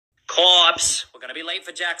Corpse, we're gonna be late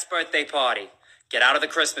for Jack's birthday party. Get out of the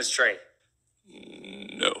Christmas tree.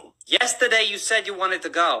 No, Yesterday you said you wanted to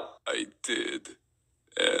go. I did.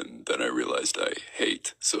 And then I realized I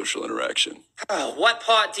hate social interaction. Oh, what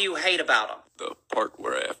part do you hate about him? The part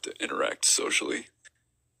where I have to interact socially.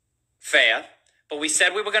 Fair, but we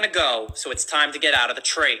said we were gonna go, so it's time to get out of the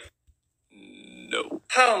tree. No.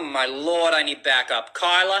 Oh my lord, I need backup.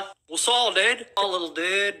 Carla? What's all, dude? Oh, little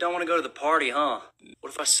dude, don't want to go to the party, huh?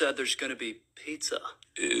 What if I said there's gonna be pizza?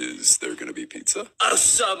 Is there gonna be pizza? Oh,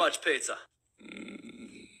 so much pizza.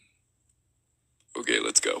 Okay,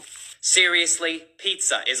 let's go. Seriously,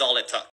 pizza is all it took.